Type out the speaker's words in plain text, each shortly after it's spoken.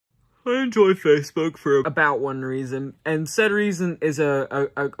I enjoy Facebook for about one reason, and said reason is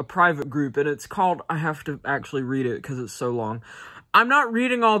a private group, and it's called, I have to actually read it because it's so long. I'm not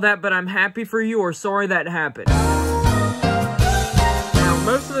reading all that, but I'm happy for you or sorry that happened. Now,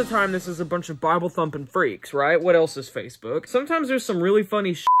 most of the time, this is a bunch of Bible-thumping freaks, right? What else is Facebook? Sometimes there's some really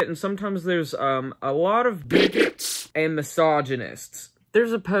funny shit, and sometimes there's a lot of bigots and misogynists.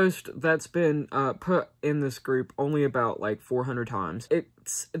 There's a post that's been put in this group only about, like, 400 times.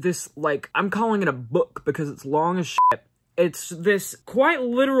 It's this, like, I'm calling it a book because it's long as shit. It's this quite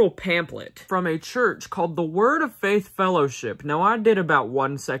literal pamphlet from a church called the Word of Faith Fellowship. Now, I did about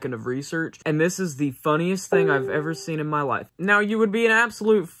 1 second of research, and this is the funniest thing I've ever seen in my life. Now, you would be an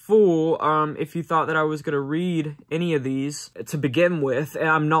absolute fool if you thought that I was going to read any of these to begin with, and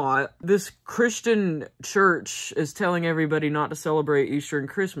I'm not. This Christian church is telling everybody not to celebrate Easter and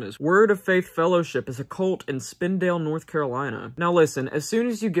Christmas. Word of Faith Fellowship is a cult in Spindale, North Carolina. Now, listen, as soon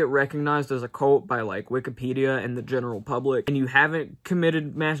as you get recognized as a cult by, like, Wikipedia and the general public, and you haven't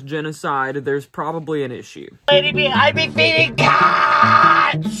committed mass genocide, there's probably an issue. Lady behind me feeding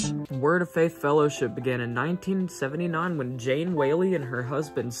cats! Word of Faith Fellowship began in 1979 when Jane Whaley and her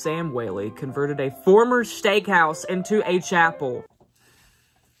husband Sam Whaley converted a former steakhouse into a chapel.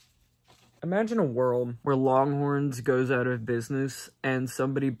 Imagine a world where Longhorns goes out of business and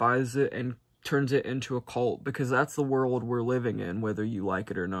somebody buys it and turns it into a cult, because that's the world we're living in, whether you like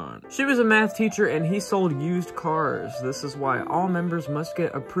it or not. She was a math teacher and he sold used cars. This is why all members must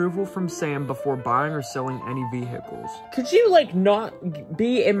get approval from Sam before buying or selling any vehicles. Could you, like, not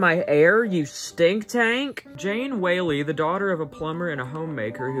be in my air, you stink tank? Jane Whaley, the daughter of a plumber and a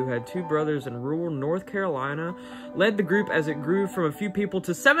homemaker who had 2 brothers in rural North Carolina, led the group as it grew from a few people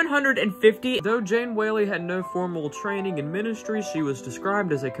to 750. Though Jane Whaley had no formal training in ministry, she was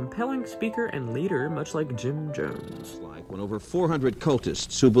described as a compelling speaker and leader, much like Jim Jones. Like when over 400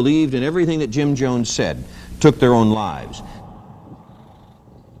 cultists who believed in everything that Jim Jones said took their own lives.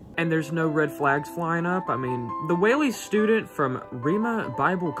 And there's no red flags flying up. I mean, the Whaley student from Rhema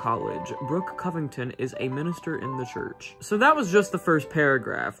Bible College, Brooke Covington, is a minister in the church. So that was just the first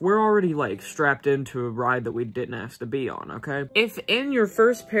paragraph. We're already, like, strapped into a ride that we didn't ask to be on, okay? If in your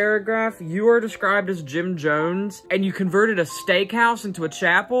first paragraph you are described as Jim Jones and you converted a steakhouse into a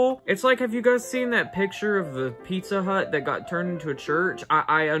chapel, it's like, have you guys seen that picture of the Pizza Hut that got turned into a church?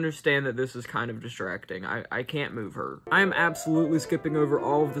 I understand that this is kind of distracting. I can't move her. I am absolutely skipping over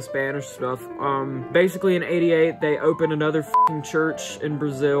all of the Spanish stuff. Basically in '88, they opened another f***ing church in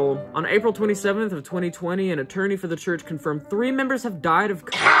Brazil. On April 27th of 2020, an attorney for the church confirmed 3 members have died of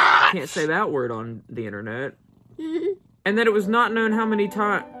can't say that word on the internet. And that it was not known how many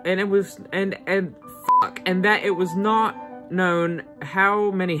times, and that it was not known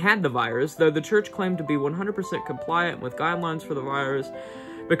how many had the virus, though the church claimed to be 100% compliant with guidelines for the virus.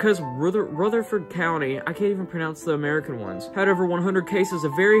 Because Rutherford County, I can't even pronounce the American ones, had over 100 cases, a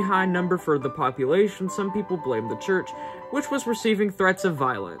very high number for the population. Some people blame the church, which was receiving threats of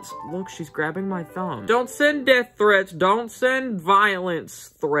violence. Look, she's grabbing my thumb. Don't send death threats. Don't send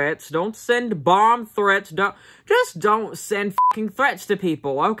violence threats. Don't send bomb threats. Just don't send fucking threats to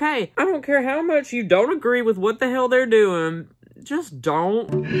people, okay? I don't care how much you don't agree with what the hell they're doing. Just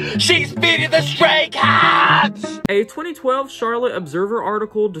don't. She's feeding the stray cats! A 2012 Charlotte Observer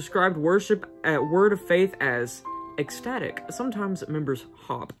article described worship at Word of Faith as ecstatic. Sometimes members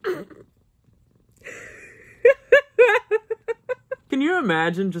hop. Can you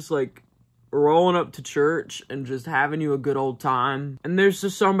imagine just, like, rolling up to church and just having you a good old time, and there's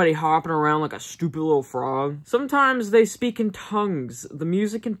just somebody hopping around like a stupid little frog? Sometimes they speak in tongues. The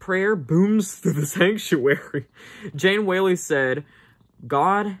music and prayer booms through the sanctuary. Jane Whaley said,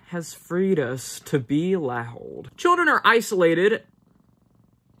 "God has freed us to be loud." Children are isolated.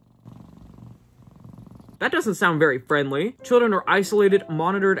 That doesn't sound very friendly. Children are isolated,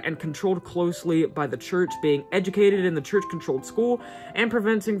 monitored, and controlled closely by the church, being educated in the church-controlled school, and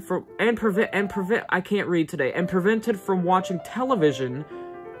prevented from watching television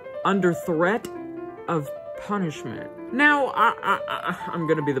under threat of punishment. Now, I'm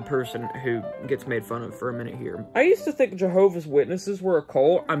gonna be the person who gets made fun of for a minute here. I used to think Jehovah's Witnesses were a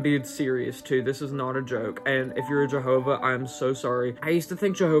cult. I'm being serious, too. This is not a joke. And if you're a Jehovah, I'm so sorry. I used to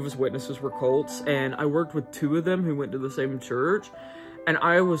think Jehovah's Witnesses were cults, and I worked with 2 of them who went to the same church, and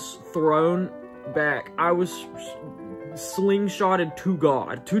I was thrown back. I was slingshotted to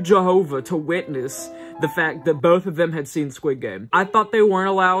God, to Jehovah, to witness the fact that both of them had seen Squid Game. I thought they weren't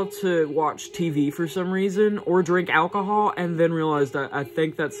allowed to watch TV for some reason, or drink alcohol, and then realized that I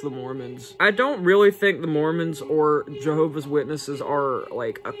think that's the Mormons. I don't really think the Mormons or Jehovah's Witnesses are,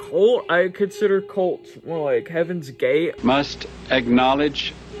 like, a cult. I consider cults more like Heaven's Gate. Must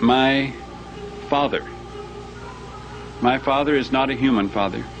acknowledge my father. My father is not a human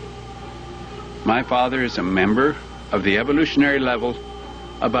father. My father is a member of the evolutionary level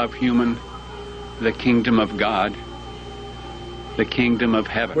above human, the kingdom of God, the kingdom of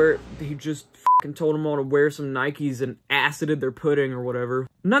heaven. Where he just fucking told them all to wear some Nikes and acided their pudding or whatever.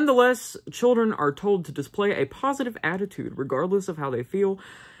 Nonetheless, children are told to display a positive attitude regardless of how they feel,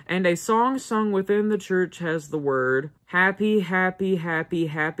 and a song sung within the church has the word, "Happy, happy, happy,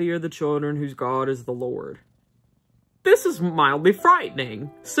 happy are the children whose God is the Lord." This is mildly frightening.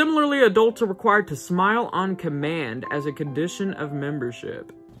 Similarly, adults are required to smile on command as a condition of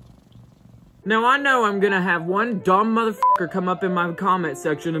membership. Now, I know I'm gonna have one dumb motherfucker come up in my comment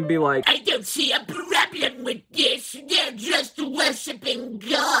section and be like, "I don't see a problem with this. They're just worshiping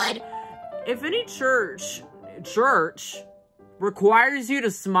God." If any church requires you to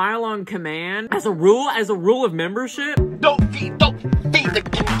smile on command as a rule of membership, Don't feed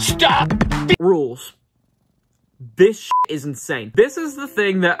the stop. rules. This shit is insane. This is the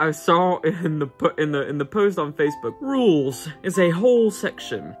thing that I saw in the post on Facebook. Rules is a whole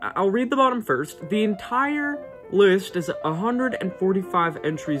section. I'll read the bottom first. The entire list is 145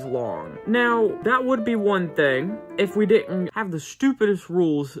 entries long. Now, that would be one thing if we didn't have the stupidest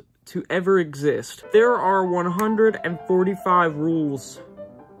rules to ever exist. There are 145 rules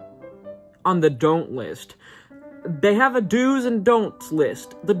on the don't list. They have a do's and don'ts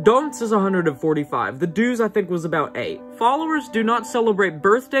list. The don'ts is 145. The do's, I think, was about 8. Followers do not celebrate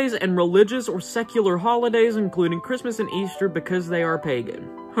birthdays and religious or secular holidays, including Christmas and Easter, because they are pagan.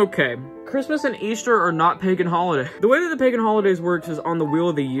 Okay, Christmas and Easter are not pagan holidays. The way that the pagan holidays works is on the wheel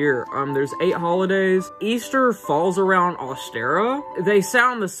of the year. There's 8 holidays. Easter falls around Ostera. They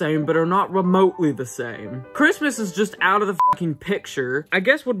sound the same, but are not remotely the same. Christmas is just out of the fucking picture. I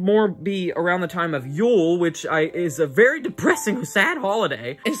guess would more be around the time of Yule, which is a very depressing, sad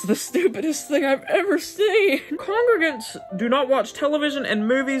holiday. It's the stupidest thing I've ever seen. Congregants do not watch television and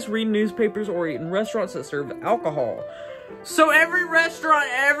movies, read newspapers, or eat in restaurants that serve alcohol. So every restaurant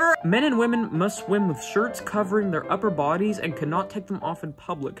ever? Men and women must swim with shirts covering their upper bodies and cannot take them off in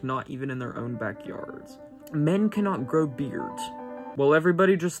public, not even in their own backyards. Men cannot grow beards. Well,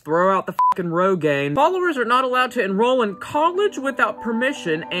 everybody just throw out the fucking Rogaine. Followers are not allowed to enroll in college without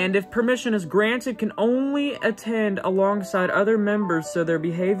permission, and if permission is granted, can only attend alongside other members so their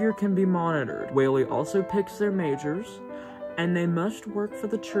behavior can be monitored. Whaley also picks their majors, and they must work for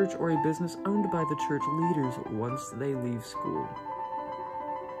the church or a business owned by the church leaders once they leave school.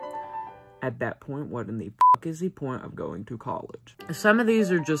 At that point, what in the fuck is the point of going to college? Some of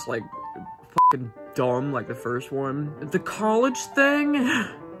these are just like fucking dumb, like the first one. The college thing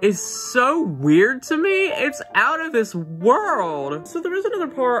is so weird to me. It's out of this world. So there is another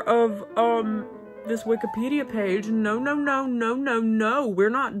part of this Wikipedia page. No, we're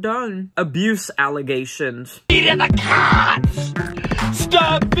not done. Abuse allegations. Feeding the cats.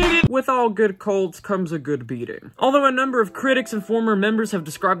 Stop feeding. With all good cults comes a good beating. Although a number of critics and former members have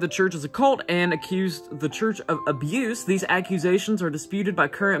described the church as a cult and accused the church of abuse, these accusations are disputed by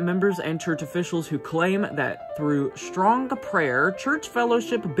current members and church officials who claim that through strong prayer, church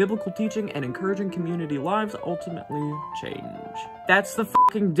fellowship, biblical teaching, and encouraging community lives ultimately change. That's the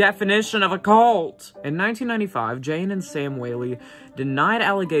fucking definition of a cult! In 1995, Jane and Sam Whaley denied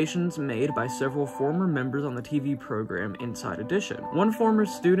allegations made by several former members on the TV program Inside Edition. One former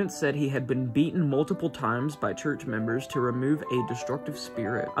student said he had been beaten multiple times by church members to remove a destructive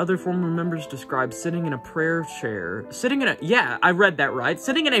spirit. Other former members described sitting in a prayer chair. Sitting in a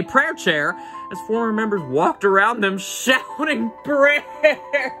prayer chair as former members walked around them shouting prayer.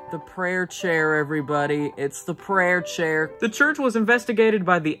 The prayer chair, everybody. It's the prayer chair. The church was investigated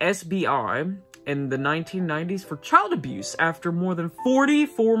by the SBI in the 1990s for child abuse after more than 40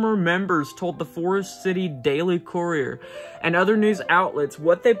 former members told the Forest City Daily Courier and other news outlets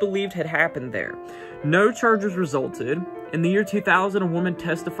what they believed had happened there. No charges resulted. In the year 2000, a woman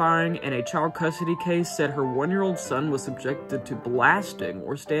testifying in a child custody case said her 1-year-old son was subjected to blasting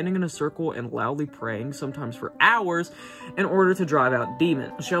or standing in a circle and loudly praying, sometimes for hours, in order to drive out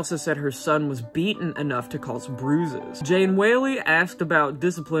demons. She also said her son was beaten enough to cause bruises. Jane Whaley, asked about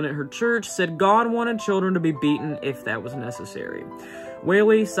discipline at her church, said God wanted children to be beaten if that was necessary.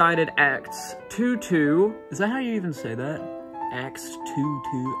 Whaley cited Acts 2:2. Is that how you even say that? Acts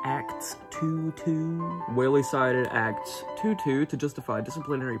 2:2. Whaley cited Acts 2:2 to justify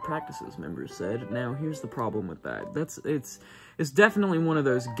disciplinary practices, members said. Now, here's the problem with that. It's definitely one of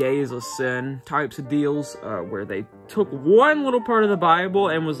those gay is a sin types of deals, where they took one little part of the Bible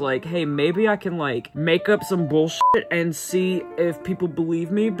and was like, hey, maybe I can, like, make up some bullshit and see if people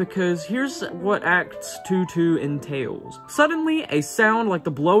believe me, because here's what Acts 2:2 entails. Suddenly, a sound like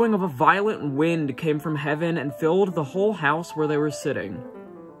the blowing of a violent wind came from heaven and filled the whole house where they were sitting.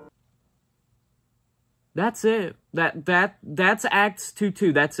 That's it. That's Acts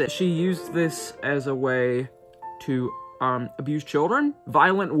 2:2. That's it. She used this as a way to abuse children,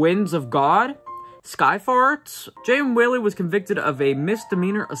 violent winds of God, sky farts. Jane Whaley was convicted of a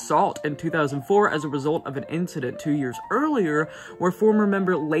misdemeanor assault in 2004 as a result of an incident 2 years earlier where former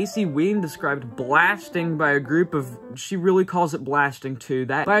member Lacey Ween described blasting by a group of, she really calls it blasting too,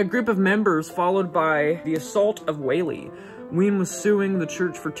 that by a group of members followed by the assault of Whaley. Ween was suing the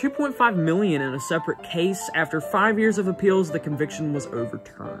church for $2.5 million in a separate case. After 5 years of appeals, the conviction was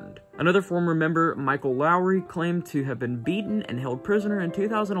overturned. Another former member, Michael Lowry, claimed to have been beaten and held prisoner in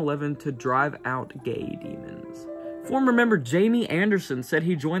 2011 to drive out gay demons. Former member Jamie Anderson said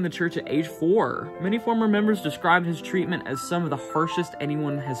he joined the church at age 4. Many former members described his treatment as some of the harshest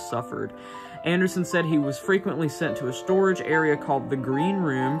anyone has suffered. Anderson said he was frequently sent to a storage area called the Green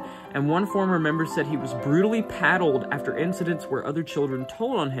Room, and one former member said he was brutally paddled after incidents where other children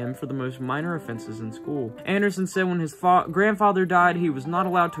told on him for the most minor offenses in school. Anderson said when his grandfather died, he was not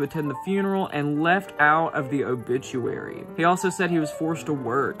allowed to attend the funeral and left out of the obituary. He also said he was forced to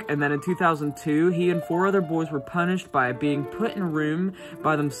work, and that in 2002, he and 4 other boys were punished by being put in a room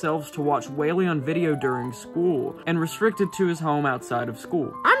by themselves to watch Whaley on video during school, and restricted to his home outside of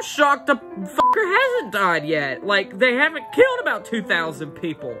school. I'm shocked the fucker hasn't died yet. Like, they haven't killed about 2,000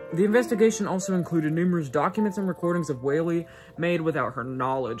 people. The investigation also included numerous documents and recordings of Whaley made without her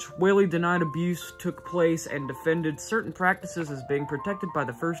knowledge. Whaley denied abuse took place and defended certain practices as being protected by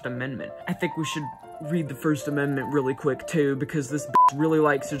the First Amendment. I think we should read the First Amendment really quick too, because this bitch really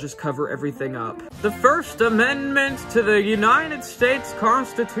likes to just cover everything up. The First Amendment to the United States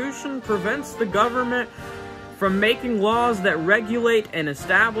Constitution prevents the government from making laws that regulate an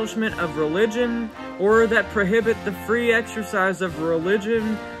establishment of religion or that prohibit the free exercise of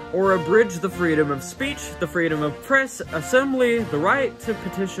religion or abridge the freedom of speech, the freedom of press, assembly, the right to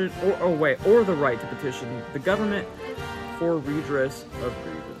petition, or the right to petition the government for redress of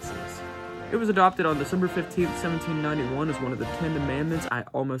grievances. It was adopted on December 15th, 1791 as one of the 10 Amendments, I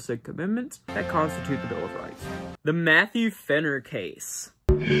almost said commitments, that constitute the Bill of Rights. The Matthew Fenner case.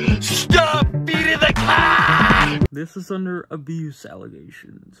 Stop beating the cat! This is under abuse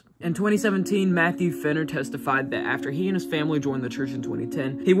allegations. In 2017, Matthew Fenner testified that after he and his family joined the church in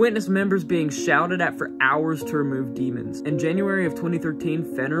 2010, he witnessed members being shouted at for hours to remove demons. In January of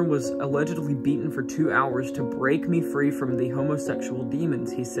 2013, Fenner was allegedly beaten for 2 hours to break me free from the homosexual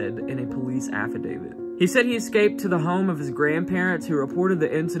demons, he said in a police affidavit. He said he escaped to the home of his grandparents who reported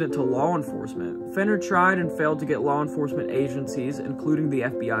the incident to law enforcement. Fenner tried and failed to get law enforcement agencies, including the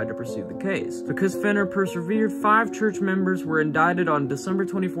FBI, to pursue the case. Because Fenner persevered, 5 church members were indicted on December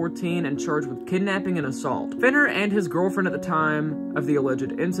 2014 and charged with kidnapping and assault. Fenner and his girlfriend at the time of the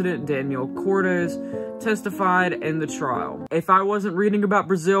alleged incident, Danielle Cortez, testified in the trial. If I wasn't reading about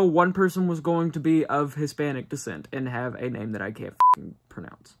Brazil, one person was going to be of Hispanic descent and have a name that I can't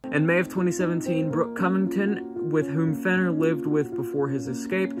pronounce. In May of 2017, Brooke Covington, with whom Fenner lived with before his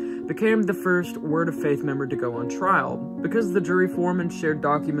escape, became the first Word of Faith member to go on trial. Because the jury foreman shared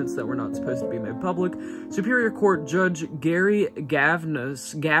documents that were not supposed to be made public, Superior Court Judge Gary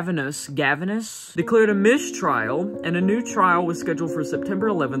Gavinus declared a mistrial, and a new trial was scheduled for September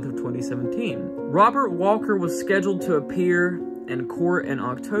 11th of 2017. Robert Walker was scheduled to appear in court in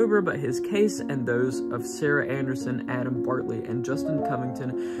October, but his case and those of Sarah Anderson, Adam Bartley, and Justin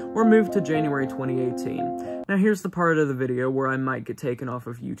Covington were moved to January 2018. Now here's the part of the video where I might get taken off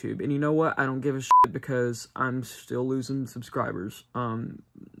of YouTube, and you know what? I don't give a shit because I'm still losing subscribers.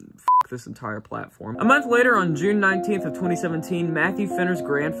 Fuck this entire platform. A month later, on June 19th of 2017, Matthew Fenner's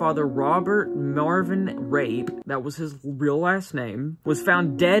grandfather, Robert Marvin Rape, that was his real last name, was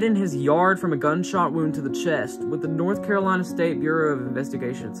found dead in his yard from a gunshot wound to the chest. With the North Carolina State Bureau of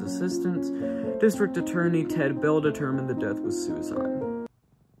Investigation's assistance, District Attorney Ted Bell determined the death was suicide.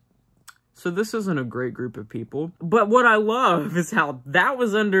 So this isn't a great group of people, but what I love is how that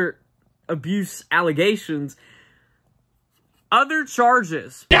was under abuse allegations. Other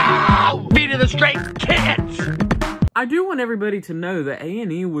charges. No! Beat of the straight kids! I do want everybody to know that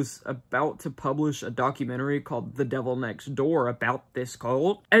A&E was about to publish a documentary called The Devil Next Door about this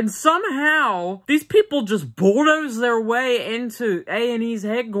cult. And somehow, these people just bulldozed their way into A&E's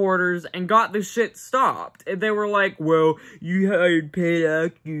headquarters and got the shit stopped. And they were like, well, you hired paid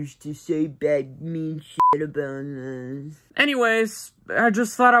actors to say bad, mean shit about us. Anyways, I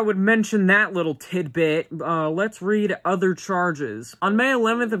just thought I would mention that little tidbit. Let's read other charges. On May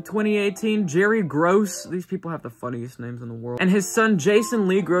 11th of 2018, Jerry Gross, these people have the funniest names in the world, and his son Jason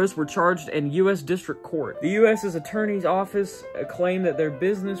Lee Gross were charged in U.S. District Court. The U.S.'s Attorney's Office claimed that their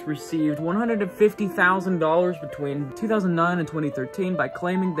business received $150,000 between 2009 and 2013 by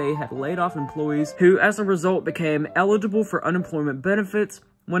claiming they had laid off employees who, as a result, became eligible for unemployment benefits,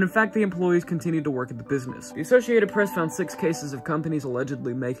 when in fact the employees continued to work at the business. The Associated Press found 6 cases of companies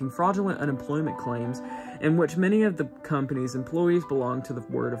allegedly making fraudulent unemployment claims in which many of the company's employees belonged to the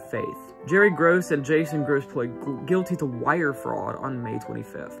Word of Faith. Jerry Gross and Jason Gross pled guilty to wire fraud on May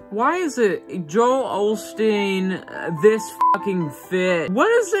 25th. Why is it Joel Osteen this fucking fit?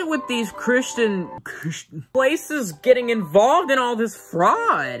 What is it with these Christian places getting involved in all this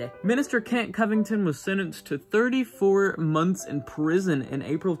fraud? Minister Kent Covington was sentenced to 34 months in prison in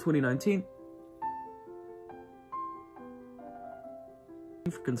April of 2019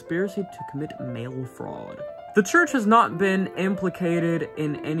 for conspiracy to commit mail fraud. The church has not been implicated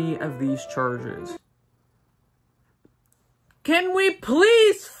in any of these charges. Can we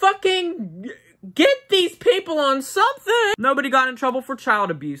please fucking get these people on something? Nobody got in trouble for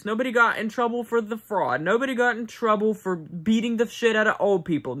child abuse. Nobody got in trouble for the fraud. Nobody got in trouble for beating the shit out of old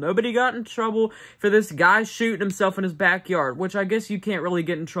people. Nobody got in trouble for this guy shooting himself in his backyard, which I guess you can't really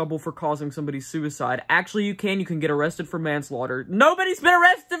get in trouble for causing somebody's suicide. Actually, you can. You can get arrested for manslaughter. Nobody's been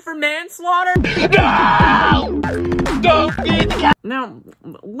arrested for manslaughter? No! Don't be the Now,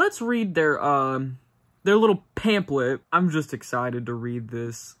 let's read their little pamphlet. I'm just excited to read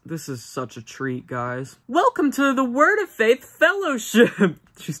this. This is such a treat, guys. Welcome to the Word of Faith Fellowship.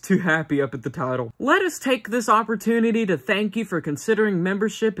 She's too happy up at the title. Let us take this opportunity to thank you for considering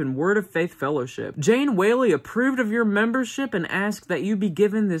membership in Word of Faith Fellowship. Jane Whaley approved of your membership and asked that you be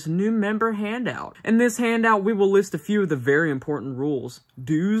given this new member handout. In this handout, we will list a few of the very important rules,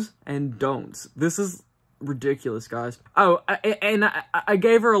 do's and don'ts. This is ridiculous, guys. Oh, and I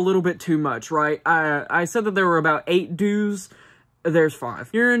gave her a little bit too much, right? I said that there were about 8 do's. There's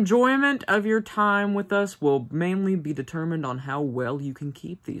 5. Your enjoyment of your time with us will mainly be determined on how well you can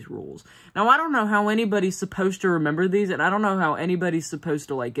keep these rules. Now, I don't know how anybody's supposed to remember these, and I don't know how anybody's supposed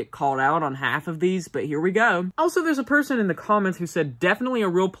to, like, get called out on half of these, but here we go. Also, there's a person in the comments who said, definitely a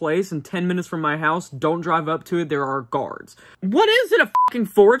real place and 10 minutes from my house. Don't drive up to it. There are guards. What is it, a fucking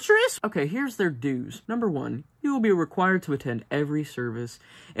fortress? Okay, here's their do's. Number 1. You will be required to attend every service.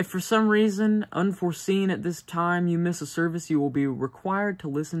 If for some reason, unforeseen at this time, you miss a service, you will be required to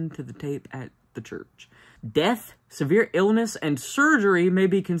listen to the tape at the church. Death, severe illness, and surgery may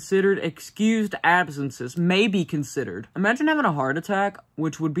be considered excused absences. May be considered. Imagine having a heart attack,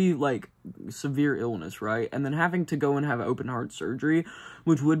 which would be like severe illness, right? And then having to go and have open heart surgery,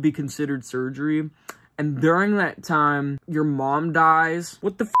 which would be considered surgery. And during that time, your mom dies.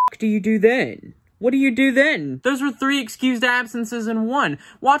 What the fuck do you do then? What do you do then? Those were 3 excused absences in 1.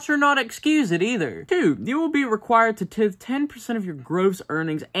 Watch her not excuse it either. 2, you will be required to tithe 10% of your gross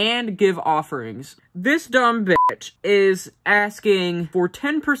earnings and give offerings. This dumb bitch is asking for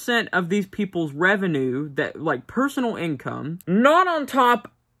 10% of these people's revenue, that like personal income, not on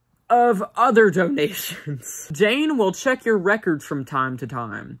top of other donations. Jane will check your records from time to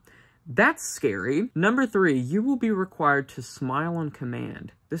time. That's scary. Number 3, you will be required to smile on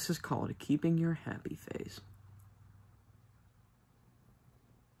command. This is called keeping your happy face.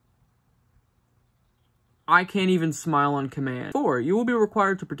 I can't even smile on command. 4, you will be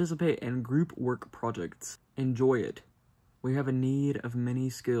required to participate in group work projects. Enjoy it. We have a need of many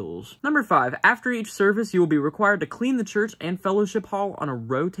skills. Number 5, after each service, you will be required to clean the church and fellowship hall on a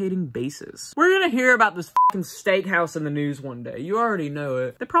rotating basis. We're gonna hear about this fucking steakhouse in the news one day. You already know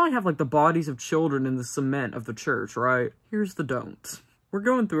it. They probably have like the bodies of children in the cement of the church, right? Here's the don'ts. We're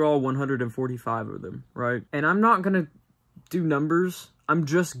going through all 145 of them, right? And I'm not gonna do numbers. I'm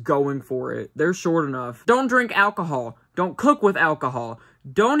just going for it. They're short enough. Don't drink alcohol. Don't cook with alcohol.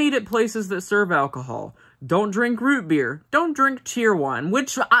 Don't eat at places that serve alcohol. Don't drink root beer. Don't drink cheer wine,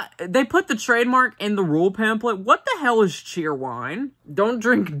 which they put the trademark in the rule pamphlet. What the hell is cheer wine? Don't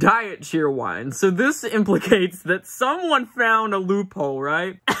drink diet cheer wine. So this implicates that someone found a loophole,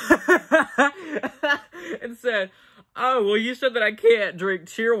 right? And said, Oh, well, you said that I can't drink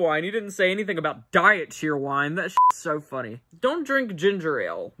cheer wine. You didn't say anything about diet cheer wine. That shit's so funny. Don't drink ginger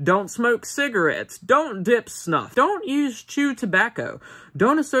ale. Don't smoke cigarettes. Don't dip snuff. Don't chew tobacco.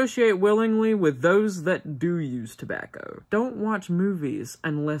 Don't associate willingly with those that do use tobacco. Don't watch movies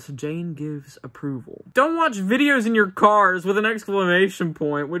unless Jane gives approval. Don't watch videos in your cars with an exclamation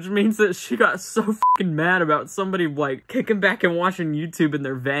point, which means that she got so fucking mad about somebody, like, kicking back and watching YouTube in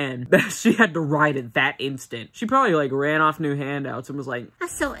their van that she had to write it that instant. She probably, like, ran off new handouts and was like, I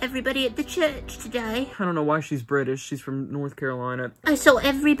saw everybody at the church today. I don't know why she's British. She's from North Carolina. I saw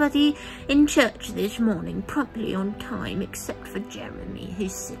everybody in church this morning promptly on time except for Jeremy,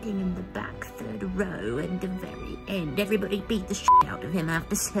 who's sitting in the back third row at the very end. Everybody beat the shit out of him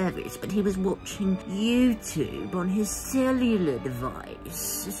after service, but he was watching YouTube on his cellular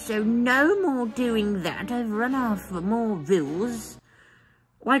device. So no more doing that. I've run off for more rules.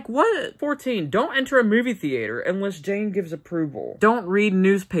 Like what? 14. Don't enter a movie theater unless Jane gives approval. Don't read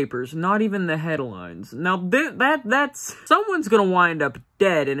newspapers, not even the headlines. Now, that's... Someone's gonna wind up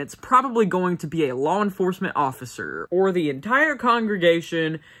dead, and it's probably going to be a law enforcement officer, or the entire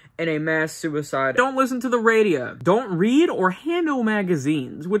congregation in a mass suicide. Don't listen to the radio. Don't read or handle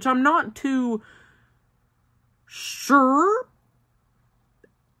magazines, which I'm not too sure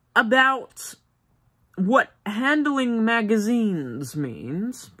about what handling magazines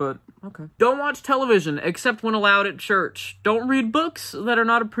means, but okay. Don't watch television except when allowed at church. Don't read books that are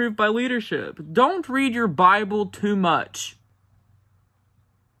not approved by leadership. Don't read your Bible too much.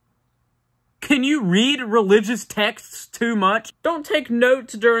 Can you read religious texts too much? Don't take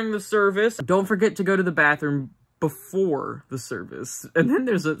notes during the service. Don't forget to go to the bathroom before the service. And then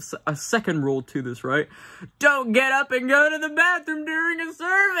there's a second rule to this, right? Don't get up and go to the bathroom during a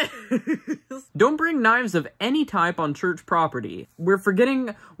service! Don't bring knives of any type on church property. We're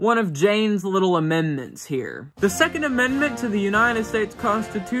forgetting one of Jane's little amendments here. The Second Amendment to the United States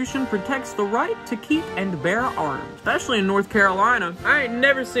Constitution protects the right to keep and bear arms, especially in North Carolina. I ain't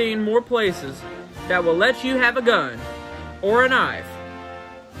never seen more places that will let you have a gun, or a knife,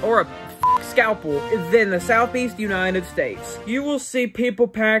 or a scalpel than the Southeast United States. You will see people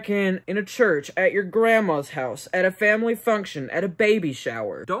packing in a church, at your grandma's house, at a family function, at a baby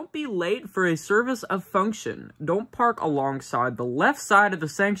shower. Don't be late for a service of function. Don't park alongside the left side of the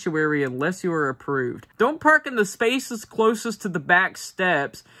sanctuary unless you are approved. Don't park in the spaces closest to the back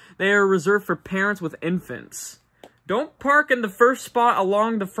steps. They are reserved for parents with infants. Don't park in the first spot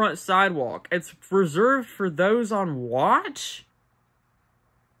along the front sidewalk. It's reserved for those on watch?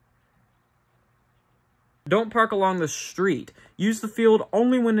 Don't park along the street. Use the field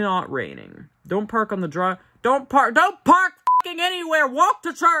only when not raining. Don't park on the drive. Don't park fucking anywhere. Walk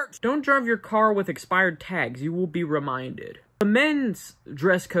to church. Don't drive your car with expired tags. You will be reminded. The men's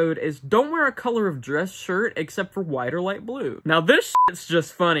dress code is don't wear a color of dress shirt except for white or light blue. Now this shit's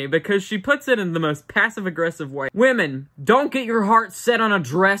just funny because she puts it in the most passive-aggressive way. Women, don't get your heart set on a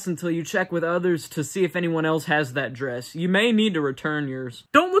dress until you check with others to see if anyone else has that dress. You may need to return yours.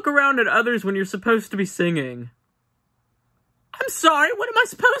 Don't look around at others when you're supposed to be singing. I'm sorry, what am I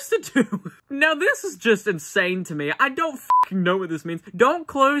supposed to do? Now this is just insane to me. I don't fucking know what this means. Don't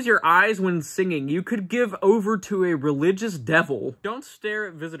close your eyes when singing. You could give over to a religious devil. Don't stare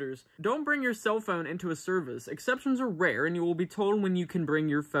at visitors. Don't bring your cell phone into a service. Exceptions are rare and you will be told when you can bring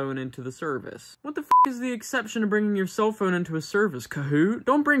your phone into the service. What the is the exception to bringing your cell phone into a service, Kahoot?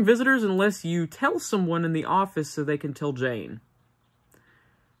 Don't bring visitors unless you tell someone in the office so they can tell Jane.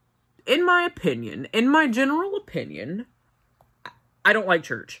 In my opinion, in my general opinion, I don't like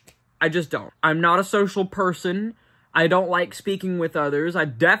church. I just don't. I'm not a social person. I don't like speaking with others. I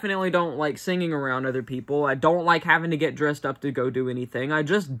definitely don't like singing around other people. I don't like having to get dressed up to go do anything. I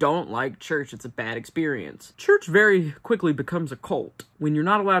just don't like church. It's a bad experience. Church very quickly becomes a cult when you're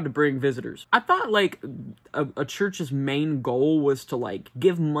not allowed to bring visitors. I thought, like, a church's main goal was to, like,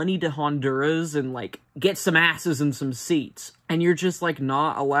 give money to Honduras and, like, get some asses in some seats. And you're just, like,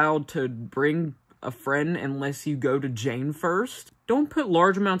 not allowed to bring a friend unless you go to Jane first. Don't put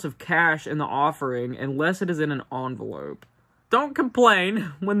large amounts of cash in the offering unless it is in an envelope. Don't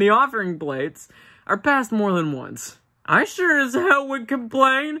complain when the offering plates are passed more than once. I sure as hell would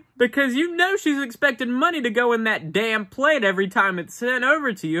complain, because you know she's expecting money to go in that damn plate every time it's sent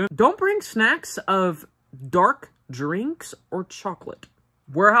over to you. Don't bring snacks of dark drinks or chocolate.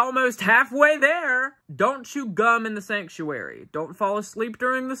 We're almost halfway there. Don't chew gum in the sanctuary. Don't fall asleep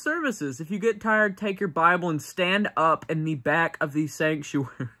during the services. If you get tired, take your Bible and stand up in the back of the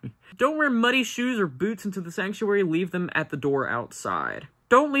sanctuary. Don't wear muddy shoes or boots into the sanctuary. Leave them at the door outside.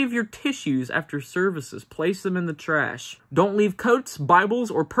 Don't leave your tissues after services. Place them in the trash. Don't leave coats, Bibles,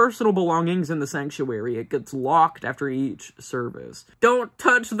 or personal belongings in the sanctuary. It gets locked after each service. Don't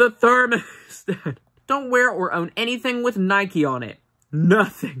touch the thermostat. Don't wear or own anything with Nike on it.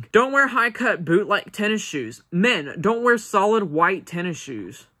 Nothing. Don't wear high-cut boot-like tennis shoes. Men, don't wear solid white tennis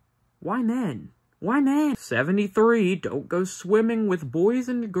shoes. Why men? Why men? 73, don't go swimming with boys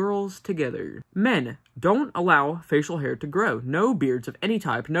and girls together. Men, don't allow facial hair to grow. No beards of any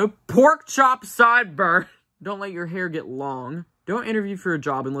type. No pork chop sideburn. Don't let your hair get long. Don't interview for a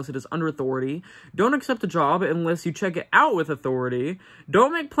job unless it is under authority. Don't accept a job unless you check it out with authority.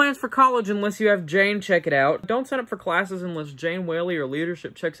 Don't make plans for college unless you have Jane check it out. Don't sign up for classes unless Jane Whaley or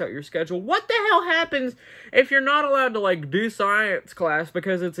leadership checks out your schedule. What the hell happens if you're not allowed to, like, do science class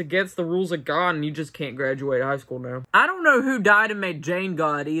because it's against the rules of God and you just can't graduate high school now? I don't know who died and made Jane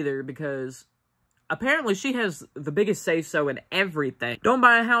God either, because apparently she has the biggest say-so in everything. Don't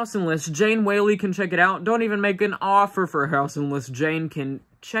buy a house unless Jane Whaley can check it out. Don't even make an offer for a house unless Jane can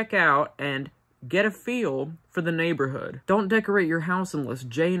check out and get a feel for the neighborhood. Don't decorate your house unless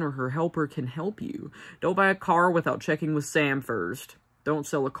Jane or her helper can help you. Don't buy a car without checking with Sam first. Don't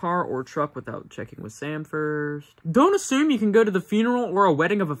sell a car or truck without checking with Sam first. Don't assume you can go to the funeral or a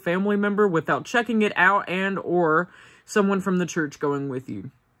wedding of a family member without checking it out and or someone from the church going with you.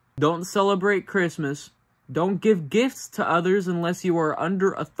 Don't celebrate Christmas. Don't give gifts to others unless you are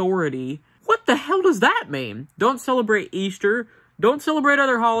under authority. What the hell does that mean? Don't celebrate Easter. Don't celebrate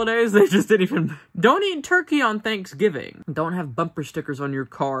other holidays. They just didn't even... Don't eat turkey on Thanksgiving. Don't have bumper stickers on your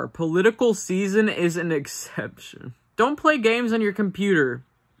car. Political season is an exception. Don't play games on your computer.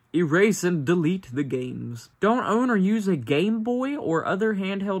 Erase and delete the games. Don't own or use a Game Boy or other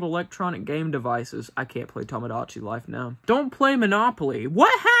handheld electronic game devices. I can't play Tamagotchi Life now. Don't play Monopoly.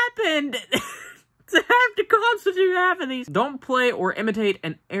 What happened to have to constitute half of these? Don't play or imitate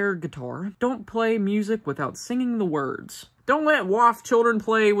an air guitar. Don't play music without singing the words. Don't let WAF children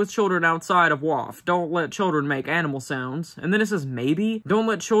play with children outside of WAF. Don't let children make animal sounds. And then it says maybe. Don't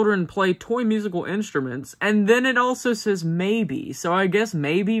let children play toy musical instruments. And then it also says maybe. So I guess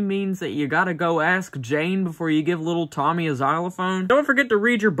maybe means that you gotta go ask Jane before you give little Tommy a xylophone. Don't forget to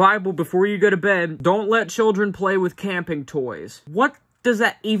read your Bible before you go to bed. Don't let children play with camping toys. What does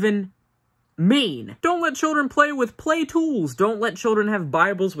that even mean? Don't let children play with play tools. Don't let children have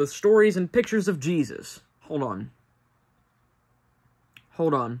Bibles with stories and pictures of Jesus. Hold on.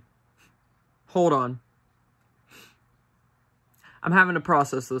 Hold on. Hold on. I'm having to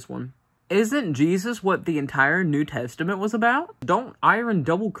process this one. Isn't Jesus what the entire New Testament was about? Don't iron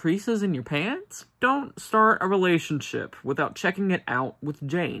double creases in your pants? Don't start a relationship without checking it out with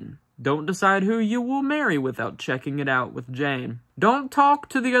Jane. Don't decide who you will marry without checking it out with Jane. Don't talk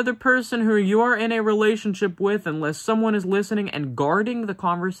to the other person who you are in a relationship with unless someone is listening and guarding the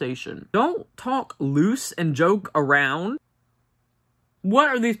conversation. Don't talk loose and joke around. What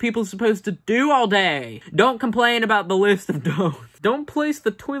are these people supposed to do all day? Don't complain about the list of don'ts. Don't place the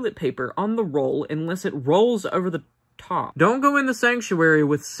toilet paper on the roll unless it rolls over the top. Don't go in the sanctuary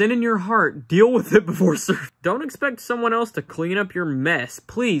with sin in your heart. Deal with it before service. Don't expect someone else to clean up your mess.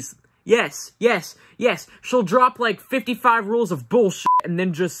 Please. Yes, yes, yes. She'll drop like 55 rules of bullshit and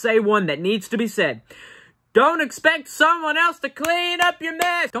then just say one that needs to be said. Don't expect someone else to clean up your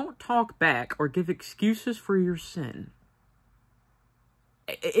mess. Don't talk back or give excuses for your sin.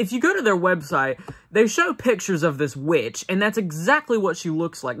 If you go to their website, they show pictures of this witch, and that's exactly what she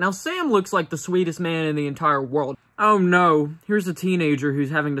looks like. Now, Sam looks like the sweetest man in the entire world. Oh no, here's a teenager who's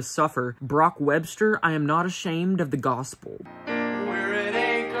having to suffer. Brock Webster, I am not ashamed of the gospel.